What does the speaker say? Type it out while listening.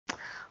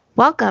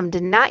Welcome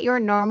to Not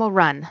Your Normal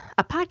Run,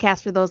 a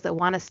podcast for those that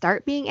want to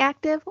start being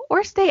active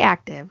or stay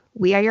active.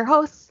 We are your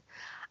hosts.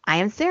 I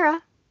am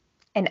Sarah.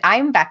 And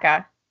I'm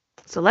Becca.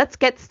 So let's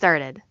get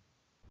started.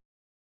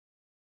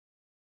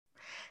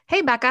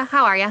 Hey, Becca,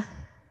 how are you?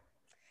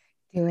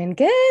 Doing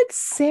good.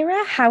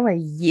 Sarah, how are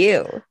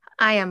you?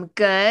 I am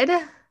good,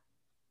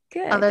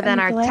 Good. other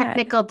than I'm our glad.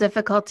 technical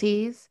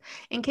difficulties.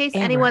 In case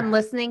anyone Error.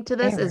 listening to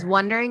this is Error.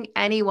 wondering,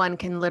 anyone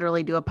can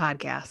literally do a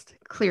podcast.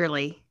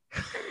 Clearly,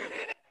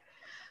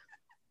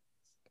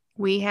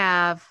 we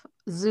have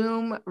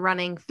Zoom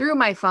running through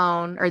my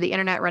phone or the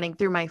internet running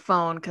through my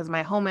phone because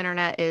my home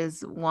internet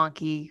is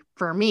wonky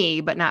for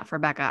me, but not for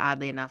Becca,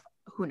 oddly enough.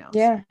 Who knows?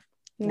 Yeah.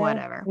 No,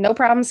 Whatever. no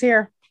problems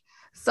here.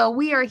 So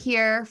we are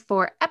here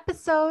for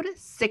episode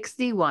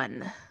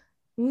 61.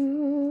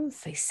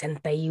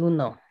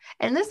 61.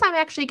 And this I'm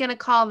actually going to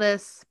call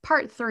this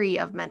part 3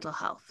 of mental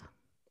health.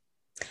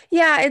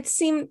 Yeah, it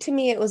seemed to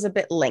me it was a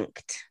bit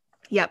linked.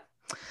 Yep.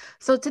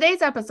 So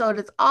today's episode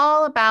is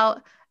all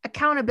about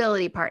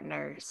accountability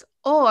partners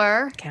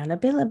or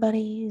Accountability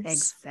buddies.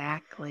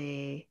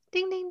 exactly.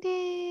 Ding, ding,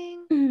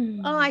 ding.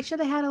 Mm. Oh, I should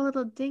have had a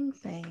little ding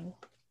thing.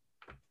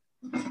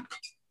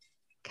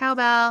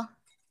 Cowbell.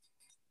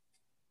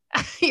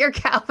 Your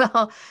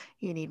cowbell.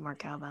 You need more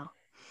cowbell.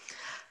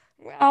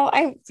 Well,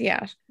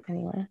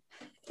 anyway.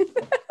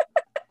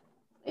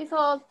 Please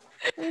hold.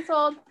 Please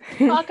hold.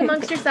 Talk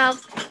amongst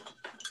yourselves.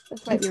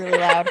 This might be really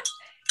loud.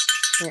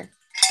 Here.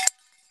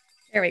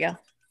 There we go.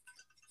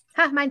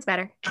 Ha, mine's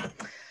better. All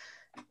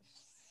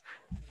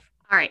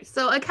right.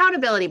 So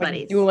accountability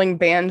buddies. Dueling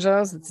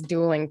banjos, it's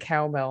dueling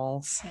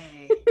cowbells.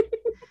 Hey,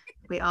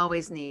 we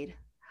always need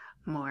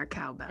more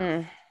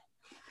cowbell.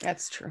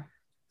 That's true.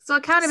 So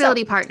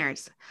accountability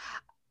partners.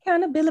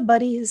 Accountability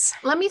buddies.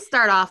 Let me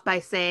start off by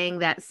saying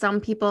that some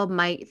people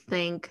might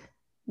think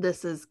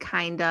this is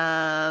kind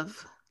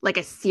of like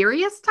a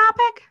serious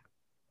topic.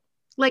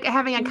 Like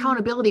having an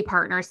accountability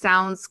partner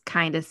sounds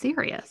kind of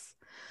serious.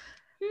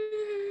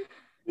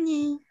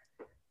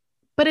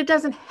 But it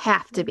doesn't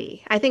have to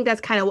be. I think that's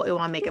kind of what we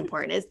want to make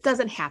important. It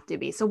doesn't have to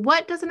be. So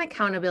what does an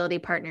accountability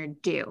partner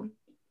do?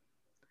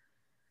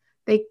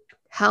 They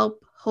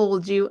help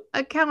hold you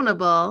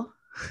accountable.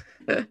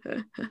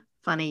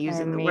 Funny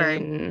using the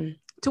word.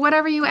 To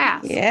whatever you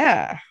ask.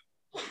 Yeah.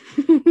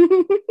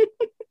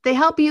 They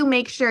help you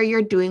make sure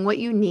you're doing what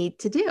you need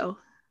to do.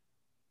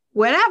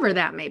 Whatever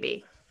that may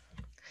be.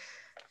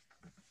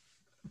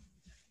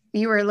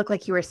 Look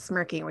like you were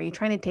smirking. Were you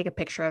trying to take a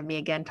picture of me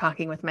again,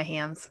 talking with my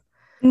hands?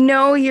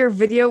 No, your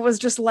video was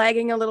just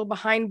lagging a little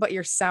behind, but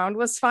your sound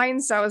was fine.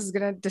 So I was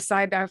going to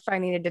decide if I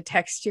needed to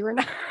text you or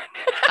not.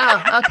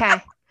 Oh, okay.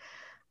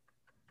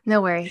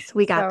 No worries.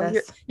 We got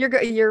this. You're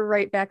good. You're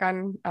right back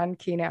on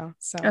key now.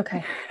 So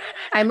okay.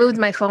 I moved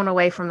my phone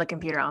away from the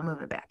computer. I'll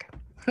move it back.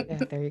 Yeah,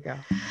 there you go.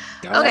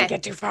 Don't let it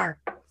get too far.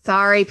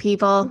 Sorry,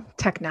 people.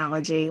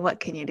 Technology. What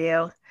can you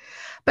do?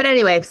 But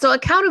anyway, so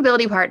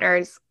accountability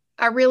partners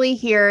are really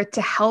here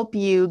to help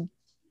you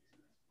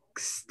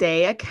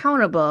stay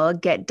accountable,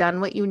 get done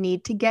what you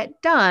need to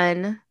get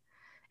done,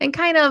 and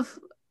kind of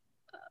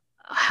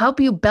help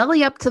you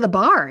belly up to the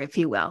bar, if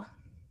you will.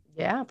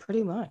 Yeah,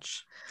 pretty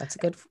much. That's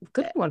a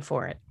good one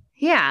for it.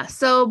 Yeah.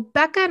 So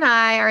Becca and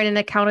I are in an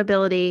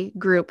accountability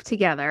group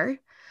together.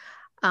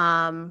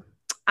 I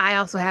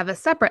also have a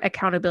separate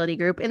accountability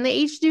group, and they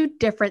each do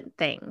different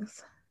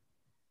things.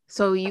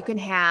 So you can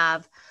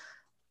have,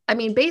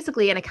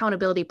 basically an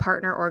accountability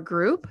partner or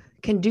group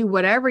can do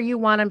whatever you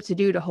want them to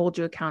do to hold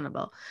you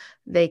accountable.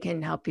 They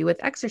can help you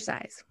with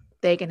exercise.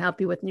 They can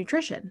help you with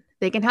nutrition.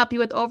 They can help you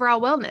with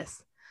overall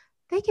wellness.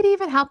 They could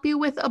even help you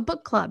with a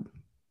book club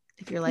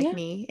if you're like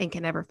me and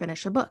can never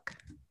finish a book.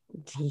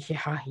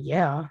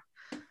 Yeah.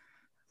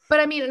 But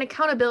an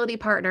accountability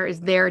partner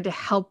is there to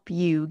help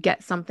you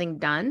get something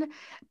done,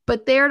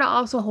 but there to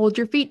also hold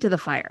your feet to the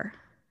fire.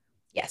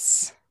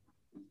 Yes.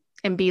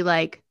 And be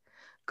like,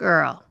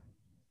 girl,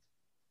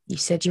 you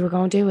said you were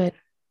going to do it.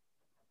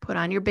 Put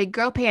on your big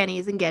girl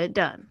panties and get it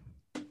done.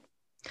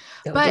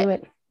 Go do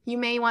it. You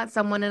may want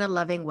someone in a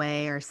loving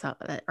way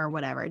or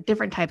whatever,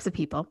 different types of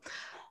people.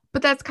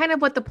 But that's kind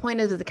of what the point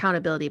is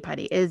accountability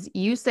buddy, is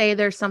you say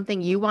there's something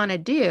you want to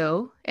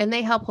do and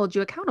they help hold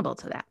you accountable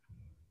to that.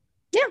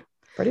 Yeah,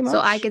 pretty much.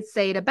 So I could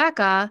say to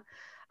Becca,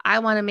 I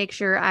want to make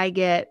sure I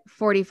get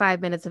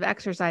 45 minutes of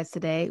exercise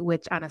today,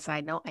 which on a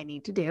side note, I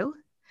need to do.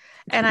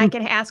 And I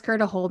can ask her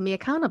to hold me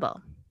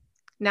accountable.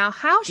 Now,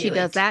 how she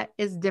does that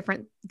is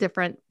different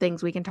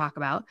things we can talk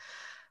about.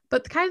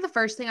 But kind of the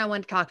first thing I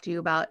want to talk to you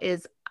about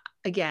is,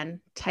 again,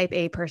 type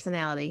A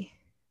personality.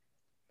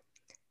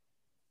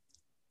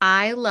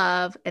 I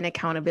love an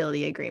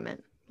accountability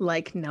agreement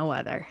like no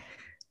other.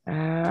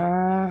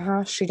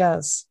 She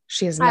does.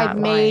 She is not I've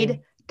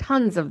made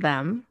tons of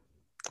them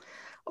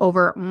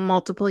over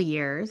multiple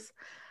years.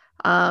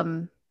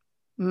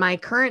 My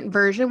current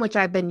version, which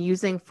I've been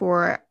using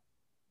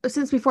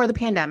since before the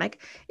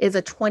pandemic, is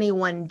a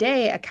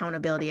 21-day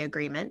accountability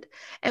agreement.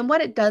 And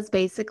what it does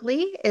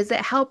basically is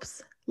it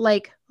helps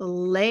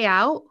lay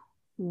out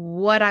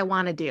what I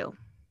want to do.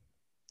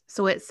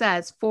 So it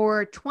says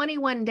for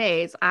 21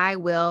 days, I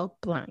will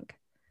blank.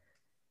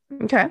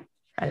 Okay.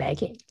 I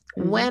like it.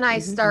 When I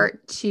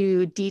start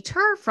to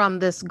deter from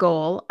this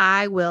goal,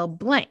 I will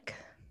blank.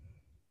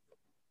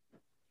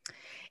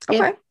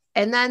 Okay.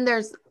 And then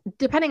there's,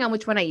 depending on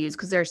which one I use,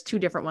 because there's two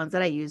different ones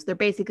that I use. They're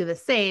basically the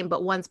same,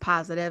 but one's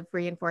positive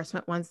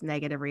reinforcement, one's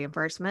negative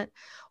reinforcement.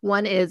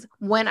 One is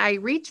when I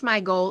reach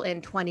my goal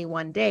in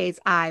 21 days,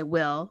 I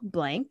will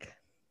blank.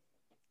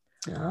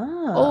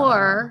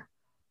 Or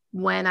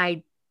when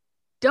I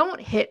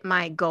don't hit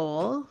my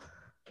goal,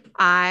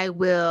 I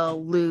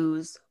will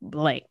lose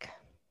blank.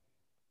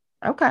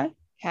 Okay.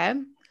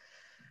 Okay.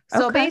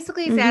 So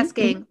basically it's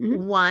asking,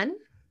 one,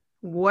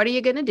 what are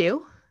you going to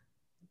do?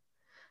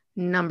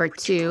 Number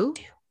two,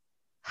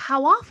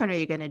 how often are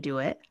you going to do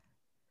it?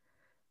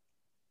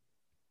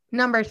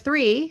 Number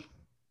three,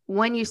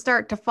 when you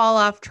start to fall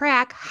off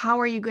track, how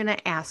are you going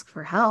to ask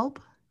for help?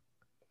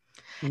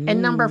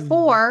 And number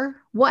four,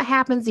 what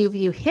happens if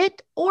you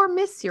hit or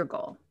miss your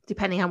goal,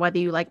 depending on whether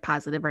you like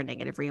positive or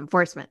negative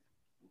reinforcement?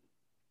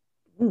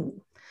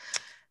 Ooh,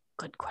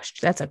 good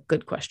question. That's a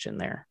good question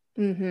there.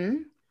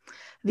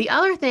 The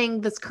other thing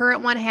this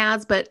current one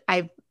has, but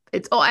I've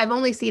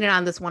only seen it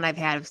on this one I've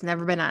had. It's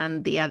never been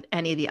on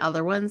any of the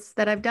other ones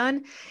that I've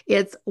done.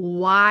 It's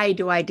why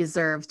do I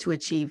deserve to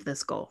achieve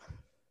this goal?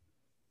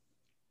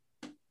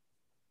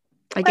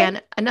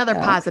 Again, another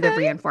positive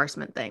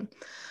reinforcement thing.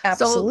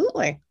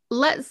 Absolutely. So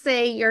let's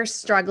say you're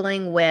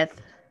struggling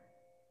with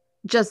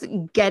just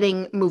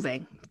getting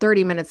moving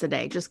 30 minutes a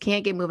day, just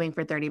can't get moving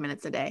for 30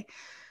 minutes a day.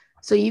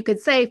 So you could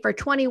say for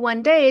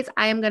 21 days,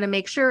 I am going to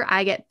make sure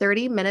I get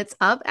 30 minutes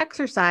of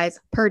exercise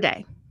per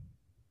day.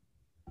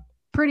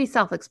 Pretty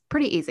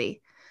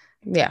easy.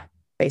 Yeah.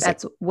 Basic.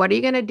 That's what are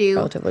you going to do?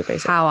 Relatively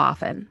basic. How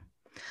often?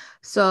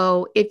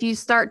 So if you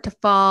start to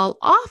fall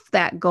off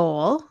that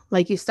goal,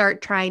 like you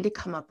start trying to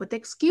come up with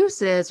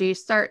excuses or you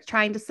start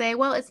trying to say,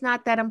 well, it's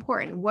not that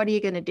important. What are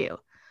you going to do?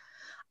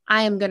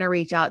 I am going to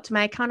reach out to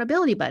my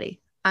accountability buddy.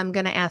 I'm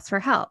going to ask for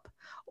help,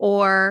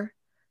 or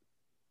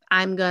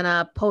I'm going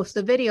to post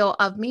a video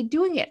of me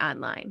doing it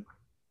online.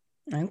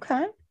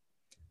 Okay.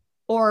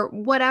 Or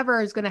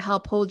whatever is going to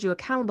help hold you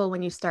accountable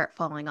when you start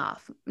falling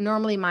off.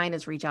 Normally mine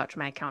is reach out to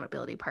my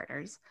accountability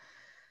partners.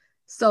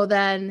 So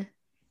then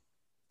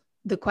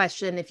the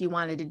question, if you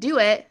wanted to do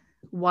it,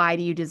 why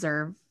do you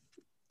deserve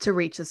to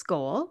reach this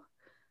goal?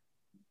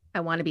 I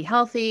want to be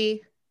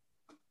healthy.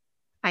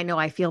 I know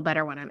I feel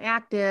better when I'm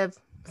active,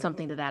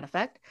 something to that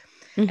effect.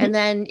 And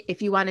then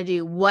if you want to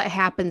do what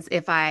happens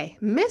if I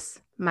miss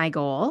my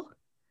goal,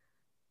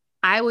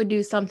 I would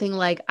do something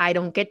like I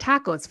don't get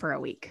tacos for a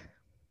week.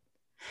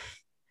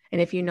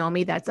 And if you know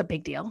me, that's a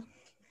big deal.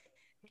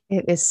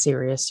 It is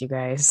serious, you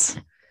guys.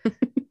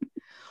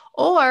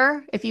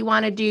 Or if you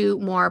want to do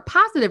more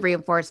positive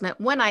reinforcement,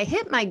 when I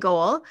hit my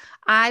goal,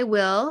 I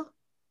will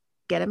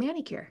get a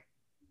manicure,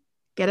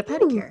 get a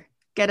pedicure,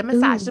 get a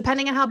massage,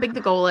 depending on how big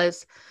the goal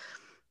is.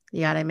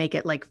 You got to make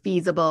it like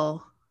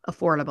feasible,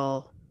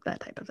 affordable, that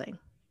type of thing.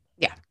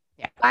 Yeah.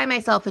 Buy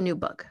myself a new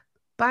book.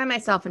 Buy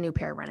myself a new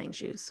pair of running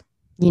shoes.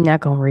 You're not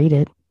going to read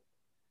it.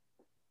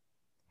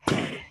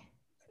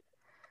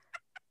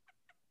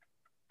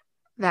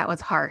 That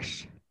was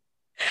harsh.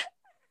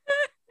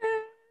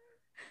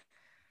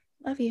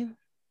 Love you.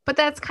 But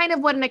that's kind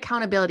of what an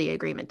accountability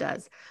agreement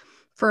does.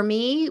 For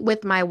me,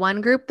 with my one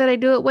group that I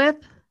do it with,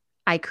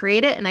 I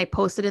create it and I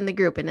post it in the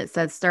group. And it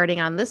says, starting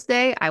on this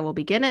day, I will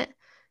begin it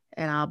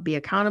and I'll be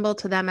accountable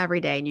to them every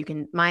day.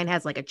 And mine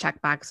has like a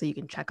checkbox so you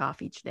can check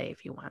off each day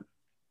if you want.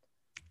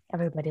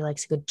 Everybody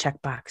likes a good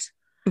checkbox.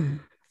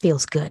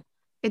 Feels good.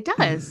 It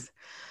does.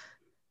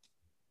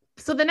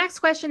 So the next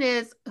question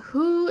is,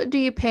 who do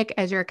you pick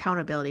as your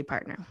accountability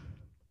partner?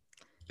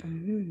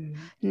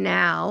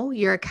 Now,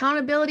 your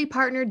accountability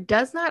partner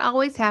does not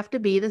always have to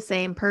be the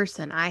same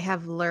person. I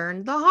have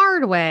learned the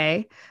hard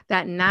way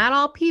that not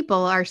all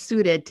people are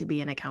suited to be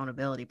an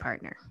accountability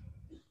partner.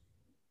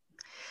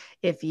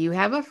 If you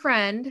have a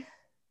friend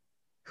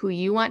who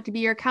you want to be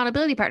your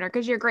accountability partner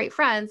because you're great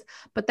friends,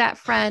 but that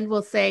friend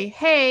will say,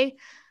 hey,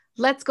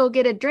 let's go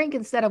get a drink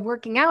instead of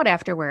working out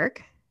after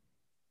work.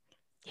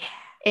 Yeah.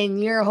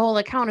 And your whole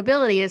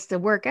accountability is to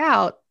work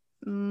out,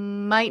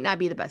 might not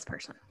be the best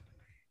person.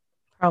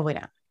 Probably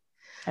not.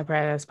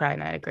 That's probably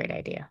not a great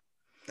idea.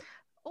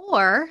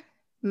 Or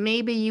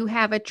maybe you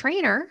have a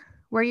trainer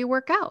where you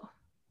work out.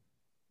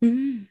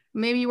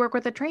 Maybe you work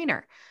with a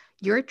trainer.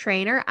 Your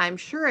trainer, I'm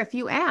sure if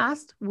you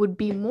asked, would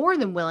be more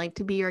than willing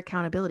to be your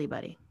accountability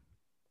buddy.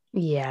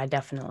 Yeah,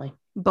 definitely.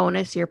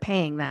 Bonus, you're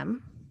paying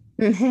them.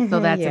 So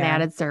that's an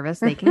added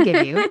service they can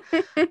give you.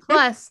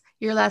 Plus,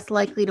 you're less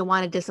likely to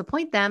want to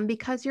disappoint them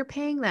because you're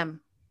paying them.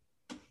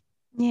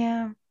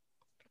 Yeah.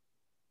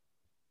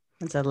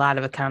 It's a lot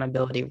of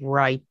accountability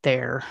right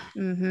there.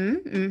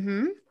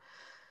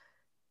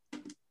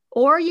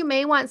 Or you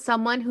may want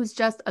someone who's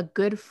just a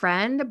good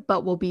friend,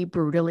 but will be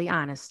brutally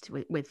honest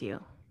with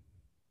you.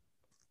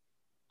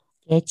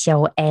 Get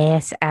your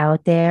ass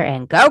out there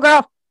and go,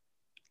 girl.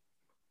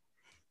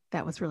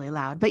 That was really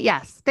loud. But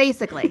yes,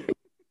 basically.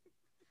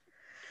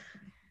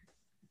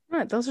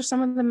 Right, those are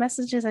some of the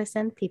messages I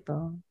send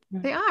people.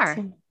 They are.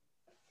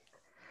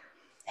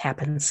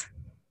 Happens.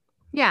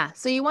 Yeah.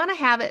 So you want to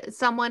have it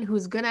someone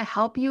who's going to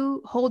help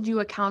you hold you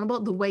accountable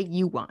the way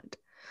you want.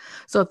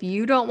 So if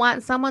you don't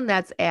want someone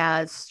that's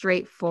as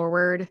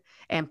straightforward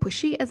and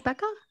pushy as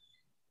Becca,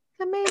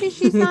 then maybe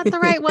she's not the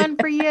right one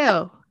for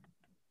you.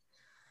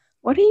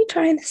 What are you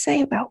trying to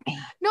say about me?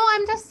 No,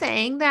 I'm just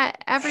saying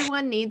that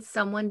everyone needs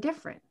someone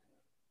different.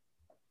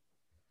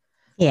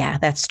 Yeah,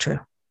 that's true.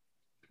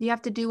 You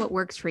have to do what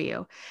works for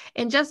you.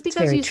 And just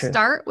because you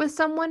start with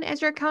someone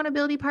as your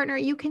accountability partner,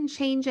 you can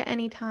change at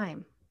any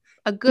time.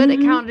 A good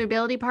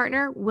accountability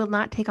partner will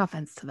not take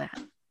offense to that.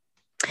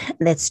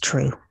 That's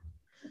true.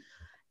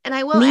 And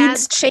I will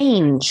needs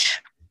change.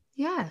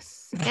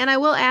 Yes. And I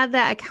will add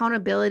that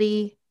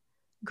accountability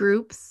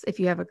groups, if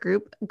you have a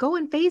group, go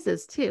in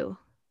phases too.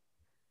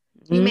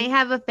 You may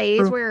have a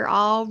phase where you're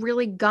all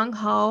really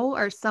gung-ho,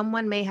 or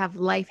someone may have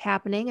life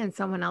happening and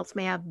someone else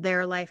may have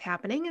their life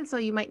happening. And so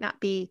you might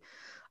not be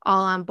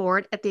all on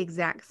board at the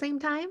exact same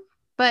time.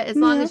 But as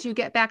long as you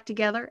get back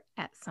together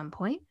at some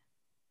point,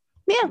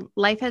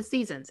 life has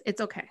seasons.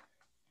 It's okay.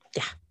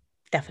 Yeah,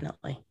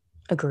 definitely.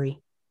 Agree.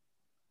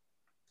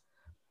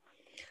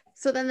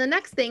 So then the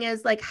next thing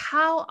is like,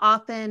 how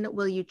often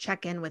will you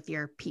check in with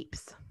your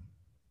peeps?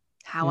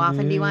 How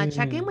often do you want to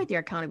check in with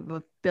your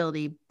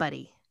accountability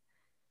buddy?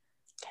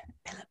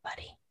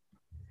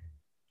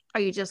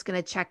 Are you just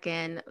going to check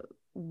in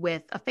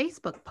with a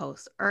Facebook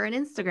post or an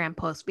Instagram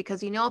post?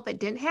 Because you know, if it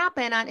didn't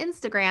happen on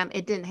Instagram,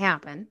 it didn't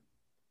happen.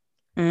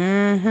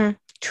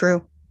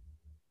 True.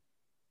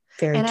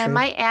 Very and true. I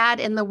might add,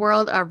 in the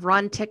world of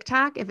run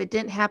TikTok, if it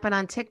didn't happen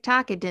on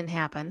TikTok, it didn't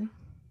happen.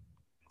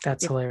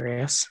 That's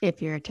hilarious.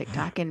 If you're a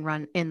TikTok and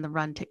run in the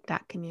run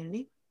TikTok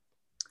community.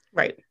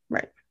 Right.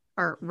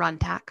 Or run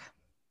TikTok.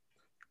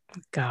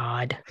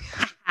 God.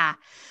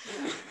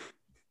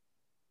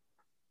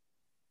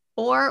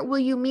 Or will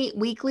you meet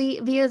weekly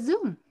via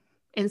Zoom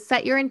and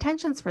set your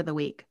intentions for the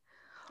week?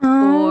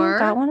 Or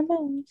got one of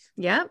those.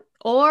 Yep.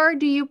 Or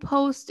do you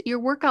post your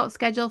workout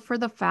schedule for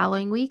the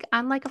following week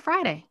on like a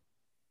Friday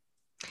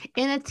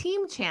in a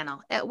team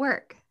channel at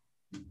work?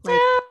 Like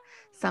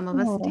some of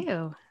us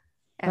do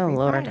every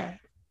Friday.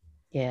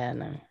 Yeah,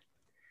 no.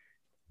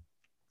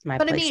 My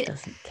place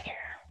doesn't care.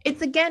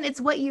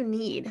 It's what you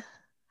need.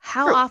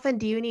 How often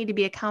do you need to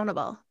be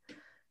accountable?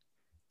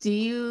 Do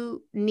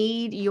you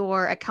need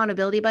your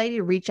accountability buddy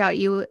to reach out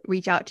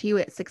to you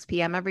at 6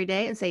 p.m. every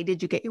day and say,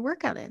 did you get your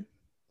workout in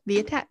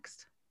via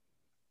text?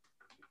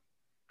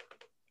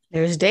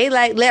 There's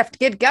daylight left.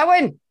 Get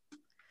going.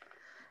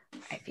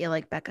 I feel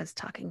like Becca's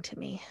talking to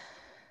me.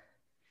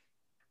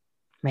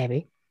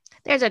 Maybe.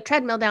 There's a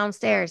treadmill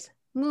downstairs.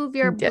 Move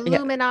your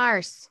bloomin'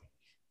 arse.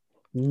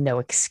 No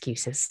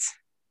excuses.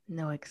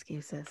 No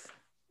excuses.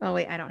 Oh,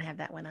 wait, I don't have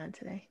that one on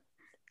today.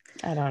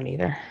 I don't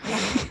either.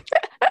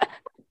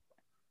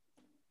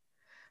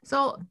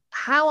 So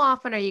how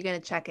often are you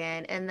going to check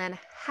in? And then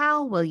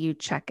how will you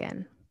check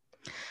in?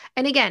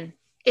 And again,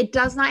 it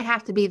does not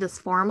have to be this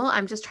formal.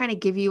 I'm just trying to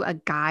give you a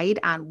guide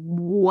on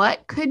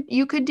what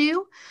you could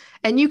do.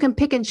 And you can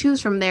pick and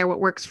choose from there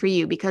what works for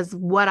you. Because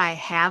what I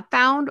have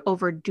found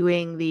over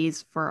doing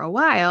these for a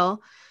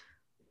while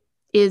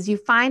is you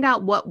find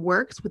out what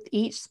works with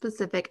each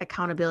specific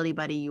accountability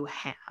buddy you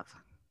have.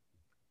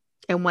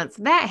 And once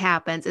that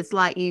happens, it's a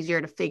lot easier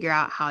to figure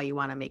out how you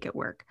want to make it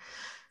work.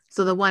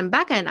 So the one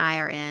Becca and I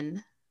are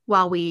in,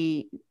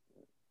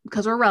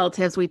 because we're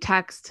relatives, we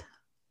text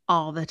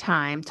all the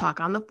time, talk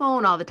on the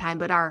phone all the time,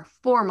 but our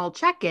formal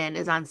check-in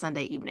is on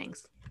Sunday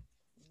evenings,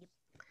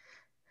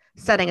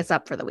 setting us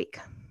up for the week.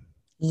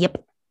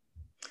 Yep.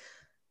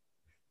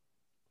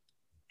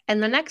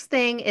 And the next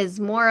thing is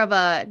more of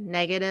a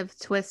negative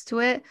twist to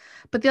it.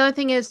 But the other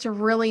thing is to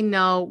really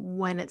know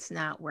when it's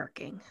not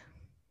working.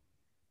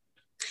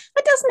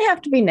 It doesn't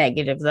have to be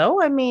negative,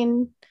 though. I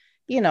mean,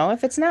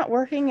 if it's not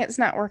working, it's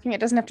not working.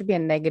 It doesn't have to be a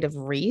negative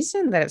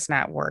reason that it's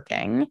not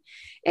working.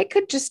 It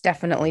could just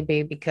definitely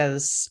be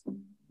because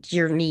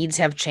your needs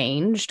have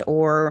changed,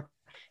 or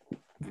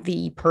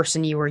the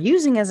person you were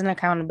using as an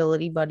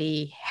accountability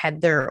buddy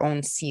had their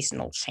own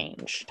seasonal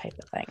change type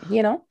of thing,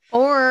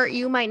 Or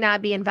you might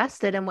not be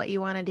invested in what you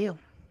want to do.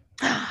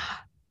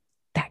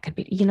 That could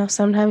be,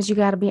 sometimes you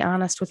got to be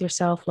honest with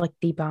yourself, like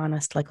deep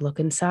honest, like look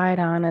inside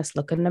honest,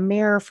 look in the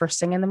mirror first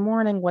thing in the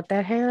morning, what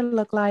that hair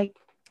look like,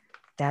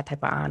 that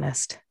type of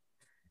honest.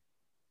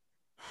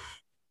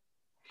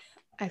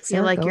 I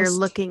feel like you're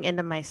looking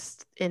into my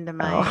soul.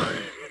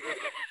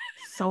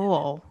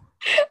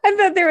 I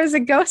thought there was a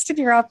ghost in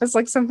your office,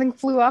 like something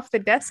flew off the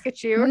desk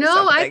at you.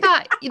 No, I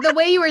thought the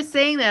way you were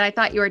saying that, I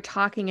thought you were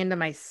talking into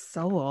my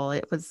soul.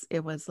 It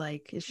was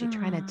like, is she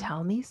trying to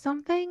tell me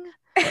something?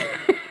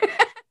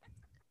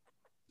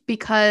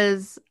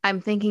 Because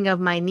I'm thinking of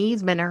my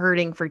knees been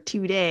hurting for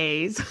 2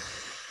 days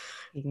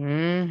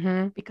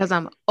because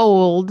I'm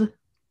old.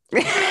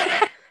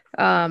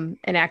 And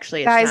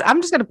actually, guys,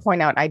 I'm just going to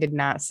point out, I did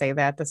not say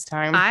that this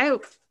time. I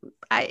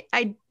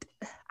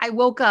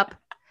woke up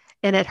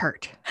and it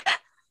hurt.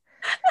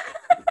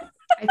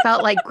 I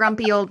felt like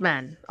grumpy old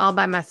men all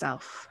by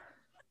myself.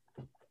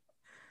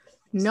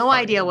 No Sorry,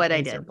 idea what I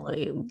laser did.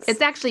 blades.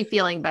 It's actually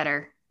feeling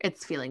better.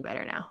 It's feeling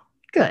better now.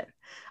 Good. But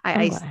I I'm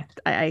iced, glad.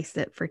 I iced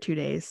it for 2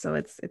 days, so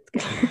it's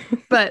good.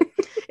 But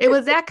it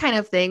was that kind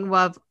of thing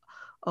of,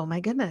 oh my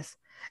goodness,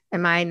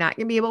 am I not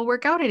going to be able to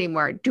work out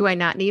anymore? Do I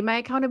not need my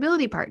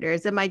accountability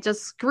partners? Am I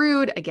just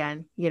screwed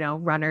again?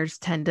 Runners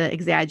tend to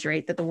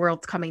exaggerate that the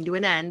world's coming to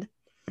an end.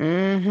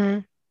 Mm-hmm.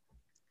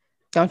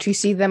 Don't you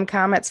see them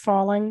comets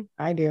falling?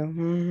 I do.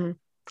 Mm-hmm.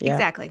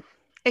 Yeah.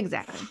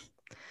 Exactly.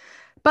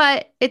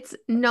 But it's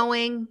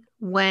knowing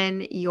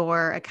when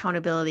your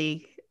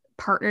accountability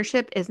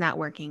partnership is not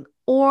working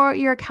or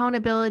your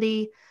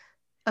accountability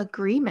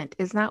agreement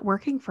is not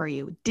working for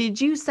you.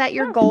 Did you set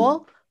your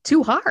goal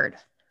too hard?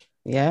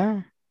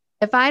 Yeah.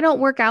 If I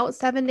don't work out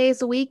 7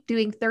 days a week,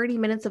 doing 30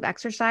 minutes of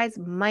exercise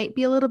might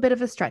be a little bit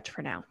of a stretch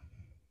for now.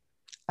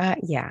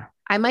 Yeah.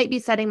 I might be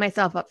setting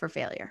myself up for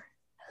failure.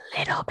 A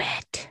little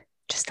bit.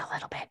 Just a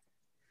little bit.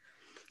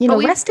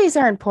 Rest days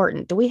are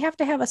important. Do we have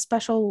to have a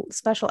special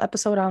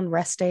episode on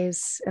rest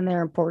days and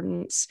their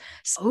importance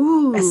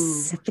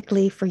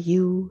specifically for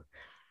you?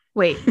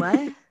 Wait,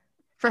 what?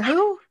 For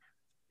who?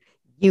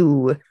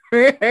 You.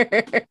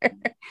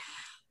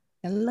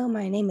 Hello,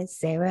 my name is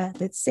Sarah.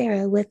 That's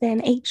Sarah with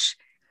an H.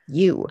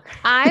 You.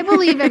 I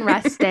believe in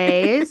rest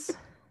days.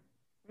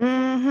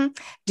 Mm-hmm.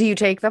 Do you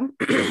take them?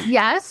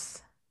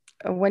 Yes.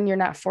 When you're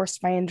not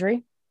forced by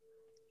injury?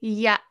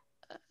 Yeah.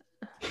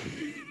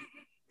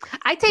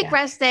 I take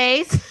rest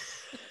days.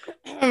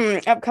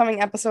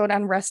 Upcoming episode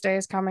on rest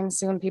days coming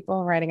soon.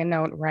 People writing a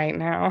note right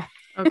now.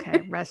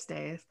 Okay, rest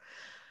days.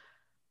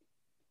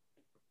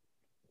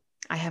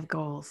 I have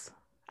goals.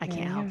 I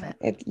can't help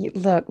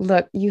it.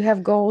 Look, you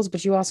have goals,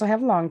 but you also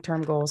have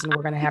long-term goals, and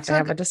we're going to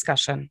have a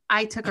discussion.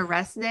 I took a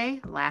rest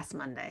day last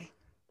Monday.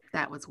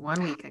 That was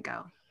 1 week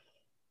ago.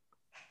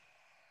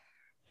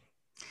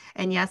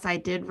 And yes, I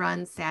did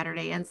run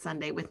Saturday and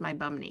Sunday with my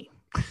bum knee.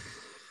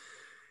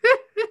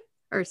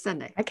 Or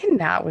Sunday. I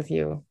cannot with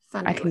you.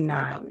 Sunday I cannot. with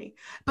my bum knee.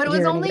 But it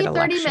was only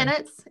 30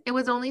 minutes. It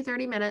was only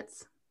 30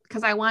 minutes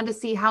because I wanted to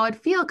see how it'd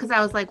feel. Because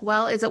I was like,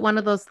 well, is it one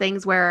of those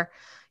things where,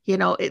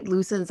 it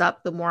loosens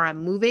up the more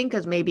I'm moving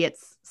because maybe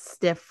it's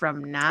stiff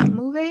from not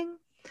moving?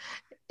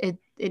 It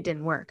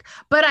didn't work.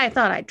 But I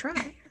thought I'd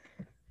try.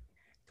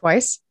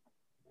 Twice?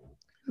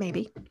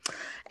 Maybe.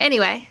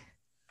 Anyway.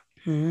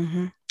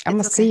 Mm-hmm. I'm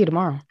going to see you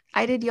tomorrow.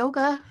 I did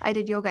yoga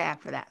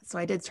after that. So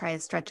I did try to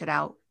stretch it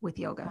out with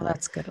yoga. Well,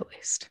 that's good at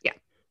least. Yeah.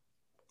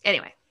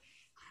 Anyway.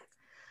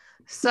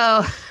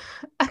 So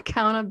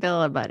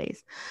accountability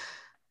buddies.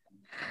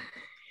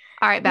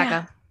 All right, Becca.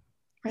 Yeah,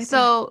 right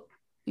so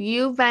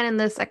you've been in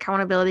this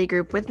accountability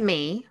group with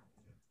me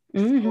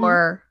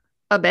for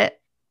a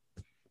bit.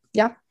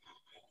 Yeah.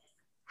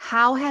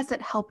 How has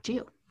it helped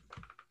you?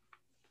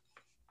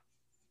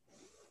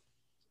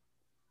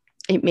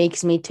 It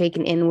makes me take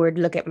an inward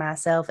look at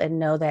myself and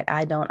know that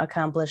I don't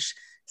accomplish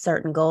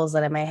certain goals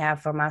that I may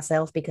have for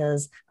myself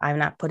because I'm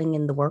not putting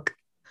in the work.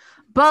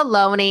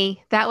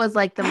 Baloney. That was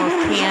like the most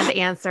canned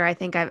answer I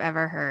think I've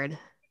ever heard.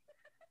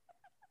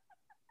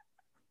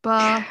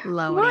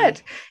 Baloney.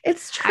 What?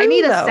 It's true. I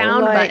need a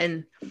sound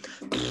button.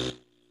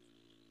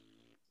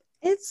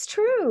 It's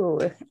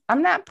true.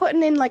 I'm not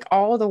putting in like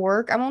all the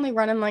work. I'm only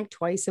running like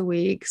twice a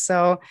week.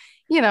 So,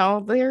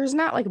 there's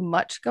not like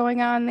much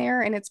going on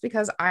there. And it's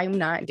because I'm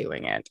not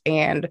doing it.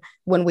 And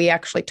when we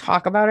actually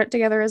talk about it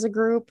together as a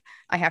group,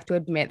 I have to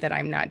admit that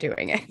I'm not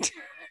doing it.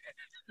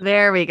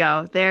 There we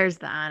go. There's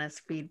the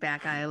honest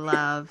feedback I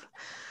love.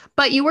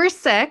 But you were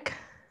sick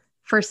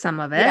for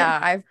some of it. Yeah,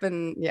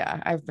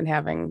 I've been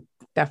having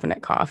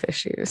definite cough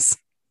issues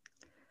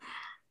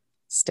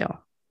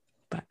still,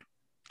 but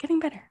getting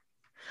better.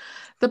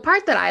 The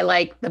part that I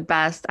like the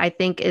best, I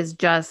think, is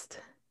just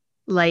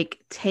like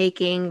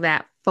taking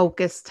that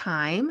focused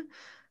time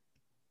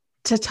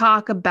to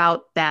talk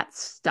about that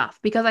stuff,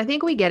 because I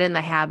think we get in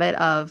the habit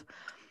of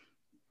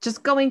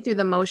just going through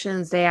the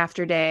motions day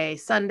after day.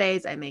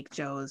 Sundays, I make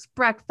Joe's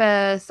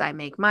breakfast. I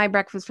make my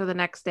breakfast for the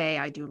next day.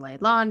 I do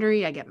light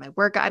laundry. I get my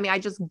workout. I mean, I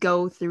just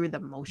go through the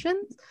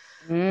motions,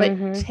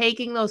 but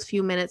taking those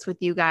few minutes with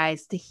you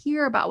guys to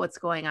hear about what's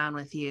going on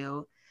with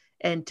you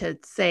and to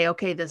say,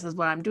 okay, this is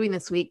what I'm doing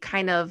this week,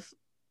 kind of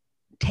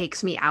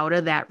takes me out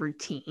of that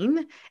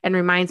routine and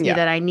reminds me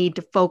that I need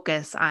to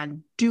focus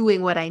on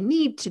doing what I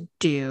need to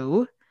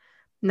do,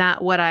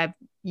 not what I'm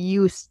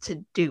used to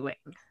doing.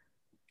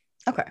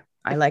 Okay.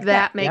 I like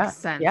that. That makes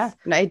sense. Yeah,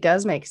 it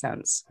does make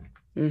sense.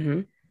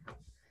 Mm-hmm.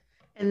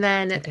 And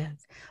then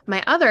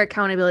my other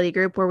accountability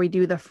group where we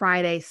do the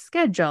Friday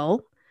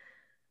schedule,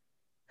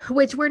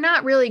 which we're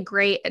not really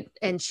great at,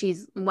 and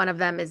one of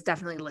them is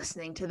definitely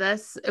listening to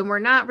this, and we're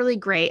not really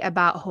great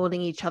about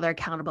holding each other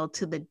accountable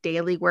to the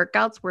daily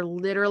workouts. We're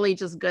literally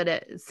just good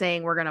at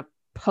saying we're going to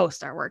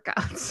post our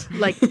workouts.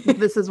 Like,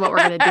 this is what we're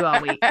going to do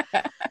all week.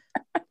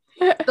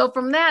 So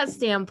from that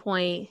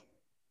standpoint,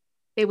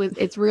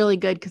 it's really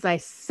good because I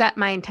set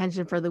my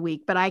intention for the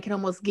week, but I can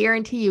almost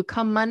guarantee you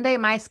come Monday,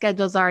 my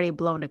schedule's already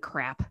blown to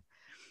crap.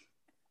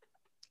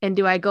 And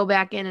do I go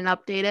back in and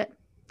update it?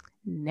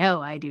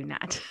 No, I do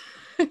not.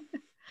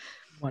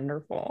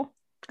 Wonderful.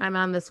 I'm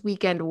on this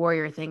weekend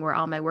warrior thing where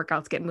all my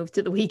workouts get moved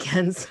to the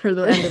weekends or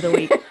the end of the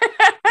week.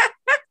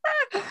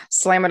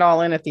 Slam it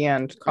all in at the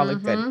end. Call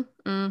it good.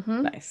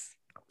 Mm-hmm. Nice.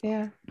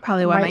 Yeah.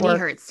 Probably why my knee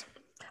hurts.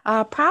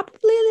 Probably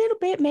a little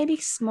bit, maybe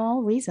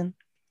small reason.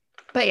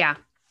 But yeah.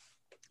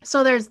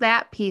 So there's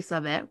that piece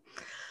of it.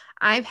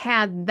 I've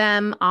had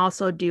them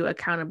also do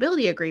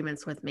accountability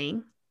agreements with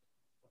me.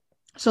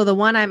 So the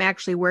one I'm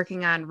actually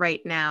working on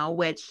right now,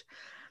 which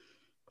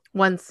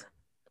once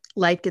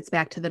life gets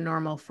back to the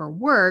normal for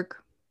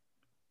work,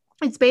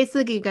 it's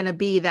basically going to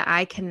be that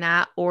I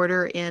cannot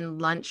order in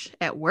lunch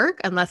at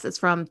work unless it's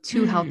from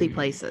 2 healthy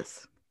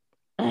places.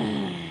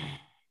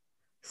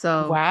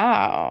 So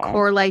wow.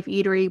 Core Life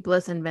Eatery,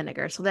 Bliss and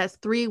Vinegar. So that's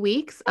 3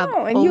 weeks of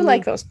and you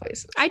like those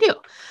places. I do.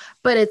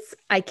 But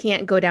I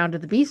can't go down to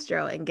the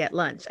bistro and get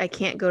lunch. I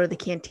can't go to the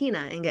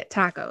cantina and get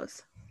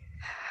tacos.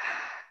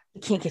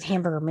 You can't get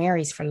Hamburger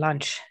Mary's for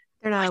lunch.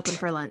 They're not open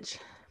for lunch.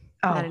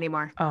 Not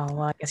anymore. Oh,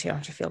 well, I guess you don't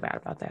have to feel bad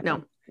about that.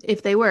 No.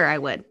 If they were, I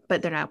would,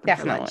 but they're not open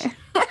for lunch.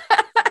 Definitely.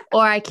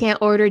 Or I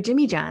can't order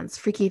Jimmy John's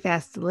Freaky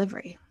Fast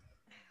Delivery.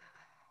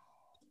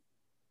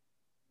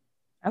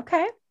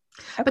 Okay.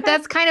 But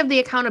that's kind of the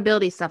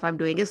accountability stuff I'm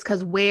doing, is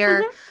because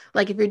where,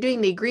 like if you're doing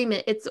the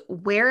agreement, it's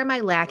where am I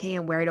lacking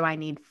and where do I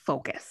need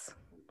focus?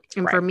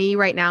 And for me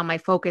right now, my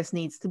focus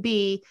needs to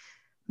be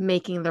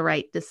making the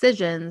right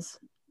decisions.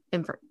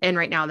 And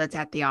right now that's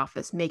at the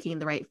office, making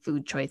the right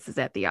food choices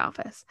at the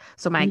office.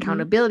 So my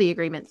accountability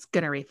agreement is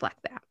going to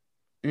reflect that.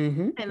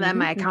 And then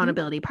my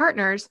accountability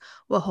partners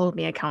will hold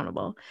me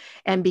accountable.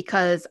 And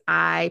because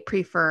I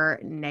prefer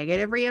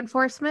negative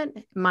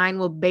reinforcement, mine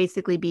will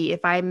basically be if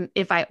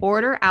I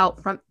order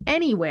out from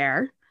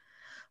anywhere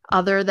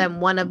other than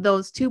one of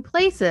those 2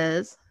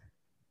 places,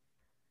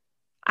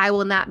 I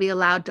will not be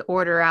allowed to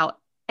order out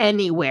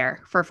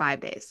anywhere for 5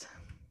 days.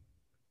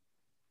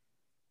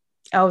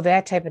 Oh,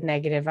 that type of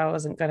negative. I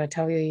wasn't going to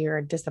tell you you're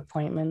a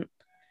disappointment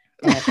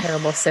and a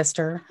terrible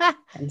sister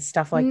and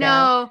stuff like that.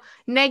 No,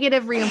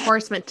 negative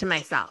reinforcement to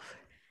myself.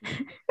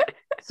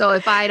 So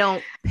if I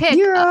don't pick...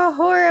 You're a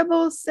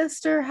horrible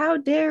sister. How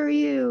dare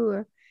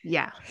you?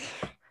 Yeah.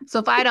 So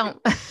if I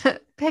don't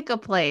pick a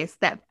place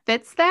that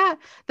fits that,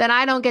 then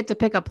I don't get to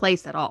pick a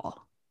place at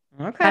all.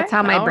 Okay. That's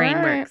how my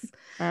brain works.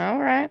 All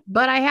right.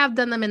 But I have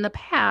done them in the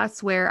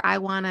past where I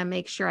want to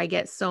make sure I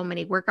get so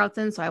many workouts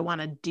in. So I want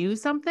to do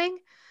something.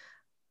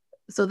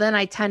 So then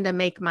I tend to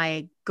make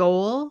my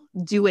goal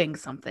doing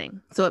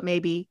something. So it may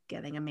be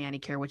getting a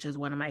manicure, which is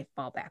one of my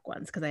fallback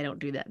ones because I don't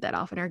do that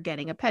often, or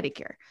getting a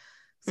pedicure,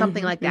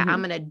 something like that.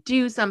 I'm going to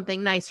do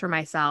something nice for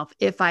myself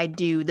if I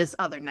do this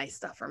other nice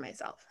stuff for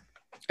myself.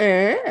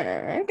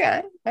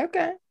 Okay.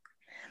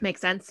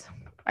 Makes sense?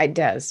 It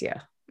does. Yeah.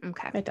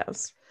 Okay. It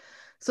does.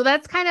 So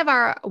that's kind of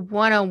our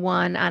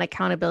 101 on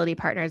accountability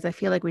partners. I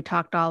feel like we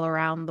talked all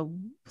around the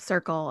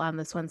circle on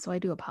this one, so I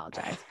do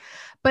apologize.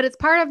 But it's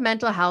part of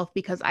mental health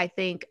because I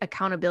think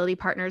accountability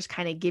partners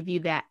kind of give you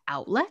that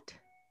outlet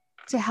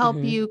to help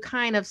you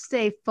kind of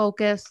stay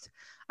focused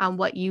on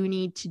what you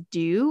need to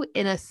do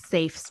in a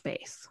safe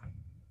space.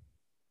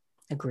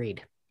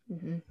 Agreed.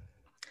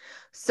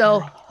 So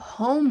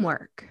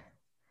homework,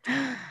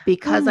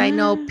 because I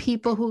know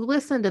people who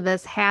listen to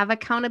this have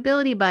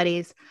accountability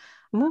buddies.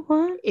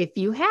 If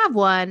you have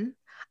one,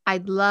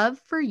 I'd love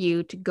for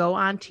you to go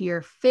onto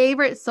your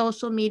favorite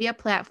social media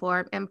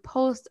platform and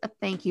post a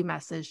thank you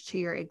message to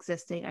your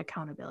existing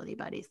accountability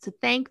buddies to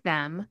thank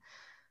them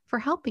for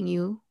helping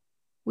you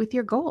with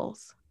your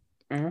goals.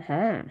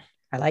 I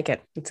like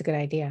it. It's a good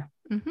idea.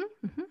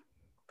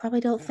 Probably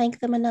don't thank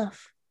them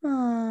enough.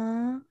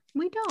 Aww.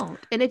 We don't.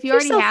 And if you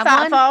already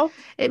have one,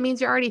 it means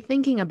you're already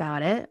thinking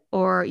about it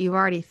or you've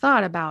already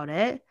thought about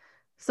it.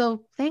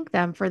 So thank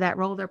them for that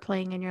role they're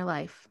playing in your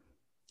life.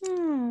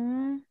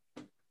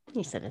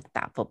 You said a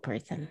thoughtful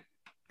person.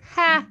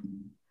 Ha!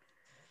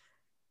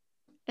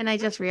 And I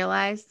just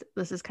realized,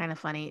 this is kind of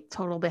funny,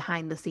 total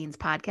behind the scenes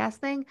podcast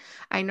thing.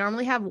 I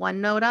normally have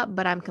OneNote up,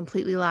 but I'm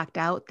completely locked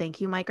out.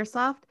 Thank you,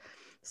 Microsoft.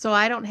 So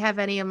I don't have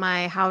any of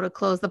my how to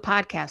close the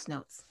podcast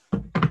notes.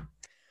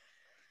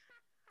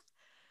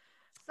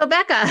 So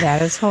Becca.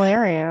 That is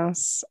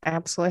hilarious.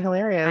 Absolutely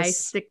hilarious. I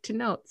stick to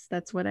notes.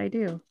 That's what I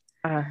do.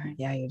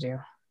 Yeah, you do.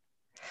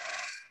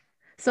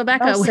 So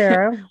Becca,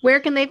 Sarah, where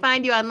can they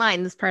find you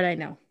online? This part I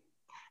know.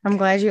 I'm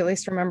glad you at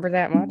least remember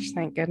that much.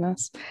 Thank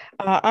goodness.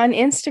 On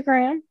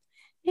Instagram,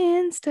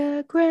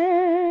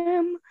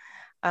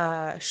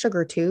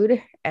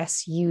 Sugartude,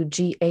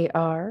 SUGARTUDE,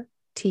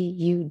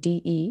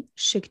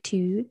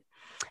 Sugartude.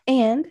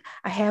 And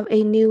I have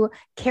a new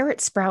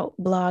carrot sprout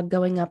blog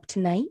going up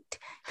tonight.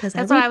 That's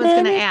what I was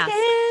going to ask.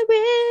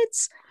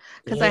 Carrots.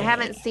 Because I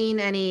haven't seen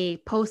any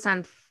posts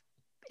on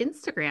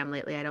Instagram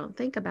lately. I don't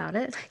think about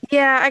it.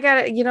 Yeah, I got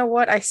it. You know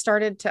what? I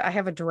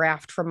have a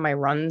draft from my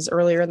runs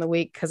earlier in the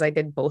week because I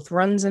did both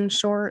runs in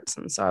shorts.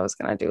 And so I was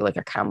going to do like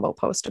a combo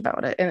post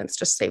about it. And it's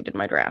just saved in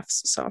my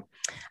drafts. So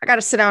I got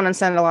to sit down and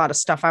send a lot of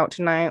stuff out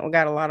tonight. We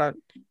got a lot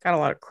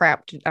of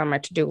crap on my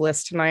to-do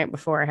list tonight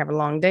before I have a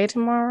long day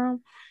tomorrow.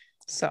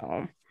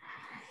 So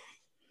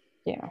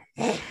yeah.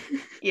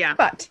 Yeah.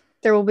 But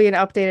there will be an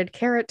updated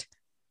carrot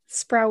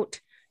sprout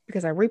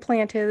because I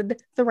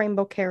replanted the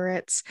rainbow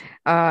carrots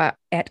at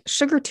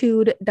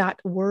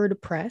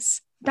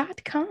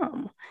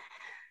sugartude.wordpress.com.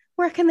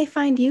 Where can they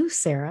find you,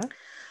 Sarah?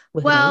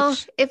 Well,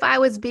 if I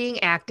was being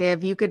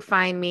active, you could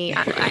find me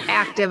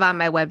active on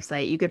my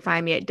website. You could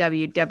find me at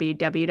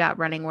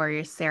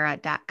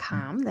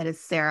www.runningwarriorsarah.com. That is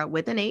Sarah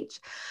with an H.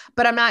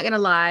 But I'm not going to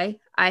lie.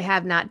 I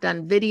have not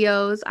done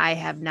videos. I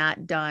have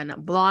not done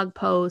blog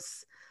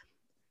posts.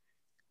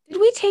 Did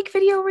we take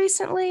video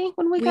recently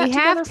when we got together?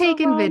 We have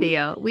taken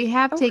video. We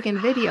have taken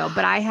video,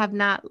 but I have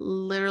not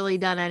literally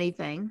done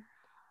anything.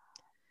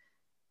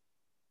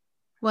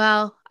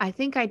 Well, I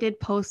think I did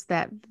post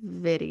that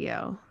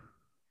video.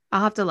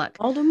 I'll have to look.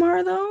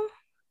 Waldemar, though?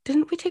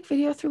 Didn't we take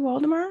video through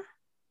Waldemar?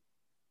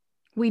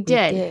 We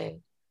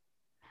did.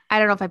 I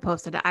don't know if I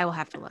posted it. I will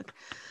have to look.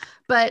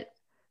 But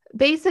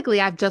basically,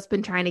 I've just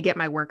been trying to get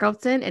my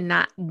workouts in and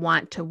not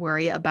want to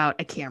worry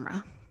about a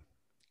camera.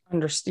 I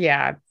can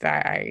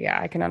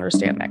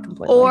understand that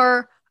completely.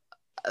 Or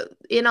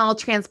in all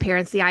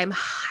transparency, I'm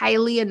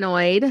highly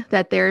annoyed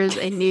that there's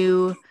a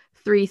new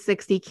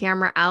 360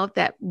 camera out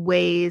that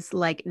weighs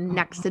like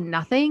next to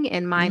nothing,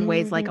 and mine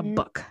weighs like a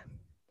book.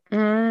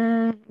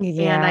 And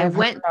I've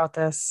heard about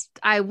this.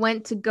 I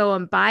went to go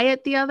and buy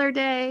it the other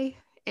day,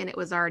 and it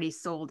was already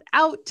sold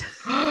out.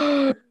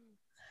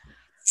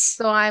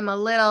 So I'm a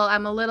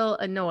little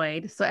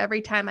annoyed. So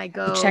every time I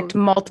go, you checked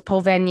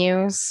multiple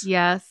venues.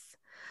 Yes.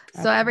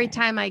 So every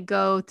time I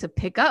go to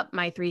pick up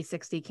my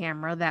 360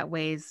 camera that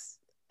weighs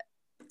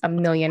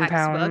 1,000,000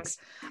 pounds,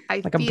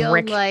 I like feel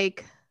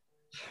like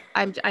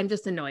I'm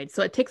just annoyed.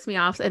 So it ticks me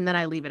off, and then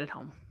I leave it at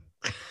home.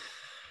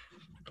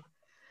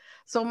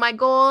 So my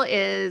goal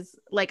is,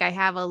 like, I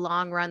have a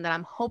long run that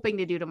I'm hoping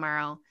to do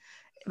tomorrow.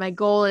 My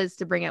goal is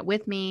to bring it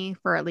with me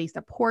for at least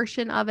a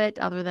portion of it.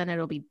 Other than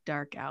it'll be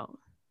dark out.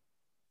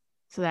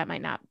 So that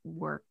might not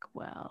work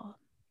well.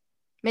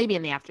 Maybe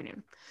in the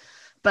afternoon.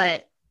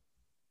 But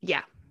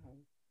yeah,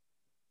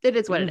 it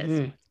is what it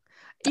is.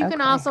 You can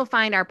also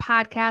find our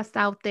podcast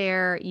out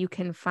there. You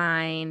can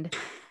find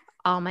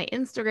all my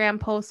Instagram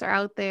posts are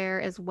out there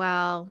as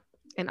well.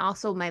 And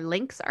also my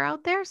links are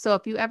out there. So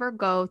if you ever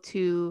go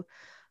to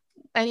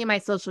any of my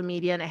social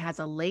media and it has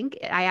a link,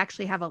 I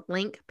actually have a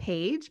link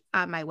page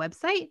on my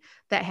website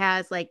that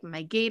has like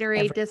my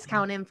Gatorade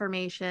discount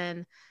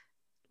information,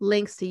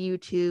 links to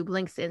YouTube,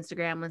 links to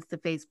Instagram, links to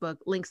Facebook,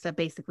 links to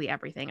basically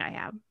everything I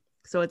have.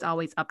 So it's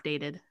always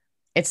updated.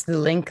 It's the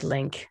link.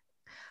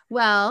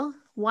 Well,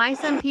 why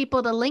send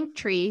people to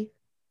Linktree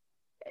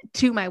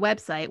to my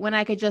website when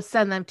I could just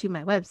send them to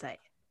my website?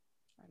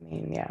 I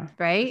mean, yeah.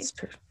 Right?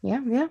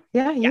 Yeah.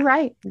 You're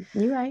right.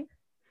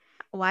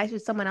 Why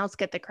should someone else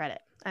get the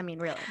credit? I mean,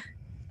 really.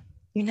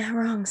 You're not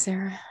wrong,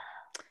 Sarah.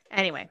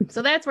 Anyway,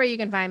 so that's where you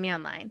can find me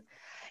online.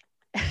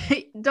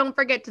 Don't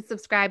forget to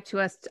subscribe to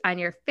us on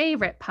your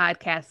favorite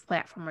podcast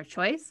platform of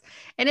choice.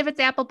 And if it's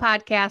Apple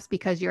Podcasts,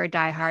 because you're a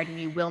diehard and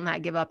you will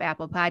not give up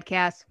Apple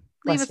Podcasts,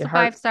 leave us a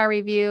 5-star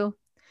review.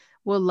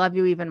 We'll love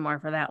you even more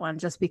for that one,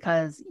 just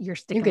because you're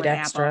sticking with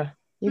extra.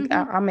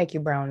 Apple. I'll make you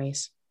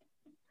brownies.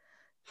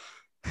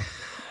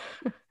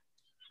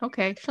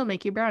 Okay, she'll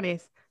make you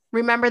brownies.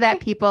 Remember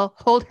that, people.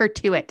 Hold her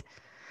to it.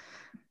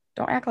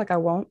 Don't act like I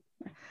won't.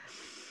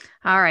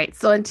 All right.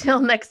 So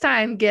until next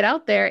time, get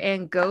out there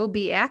and go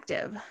be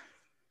active.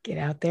 Get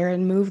out there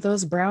and move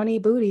those brownie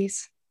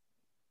booties.